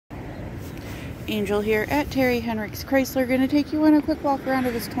Angel here at Terry Henricks Chrysler. Going to take you on a quick walk around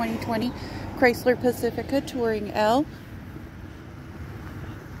of this 2020 Chrysler Pacifica Touring L.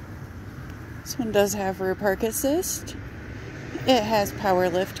 This one does have rear park assist. It has power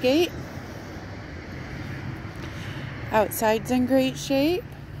lift gate. Outside's in great shape.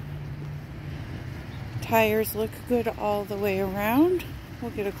 Tires look good all the way around.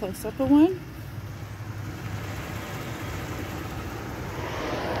 We'll get a close-up of one.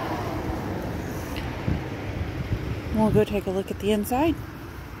 We'll go take a look at the inside.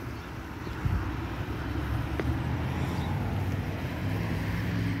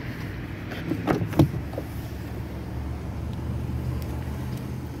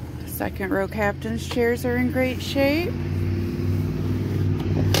 Second row captain's chairs are in great shape.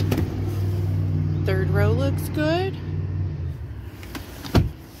 Third row looks good.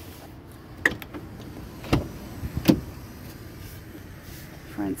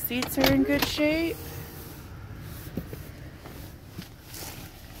 Front seats are in good shape.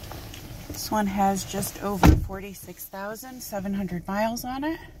 This one has just over 46,700 miles on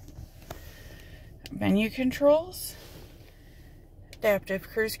it. Menu controls, adaptive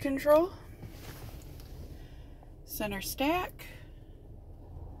cruise control, center stack,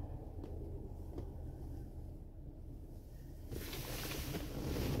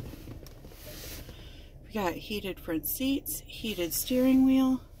 we got heated front seats, heated steering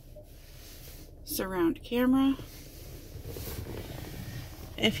wheel, surround camera.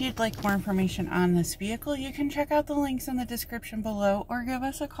 If you'd like more information on this vehicle, you can check out the links in the description below or give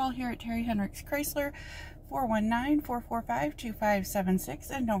us a call here at Terry Henricks Chrysler,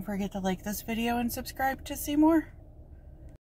 419-445-2576. And don't forget to like this video and subscribe to see more.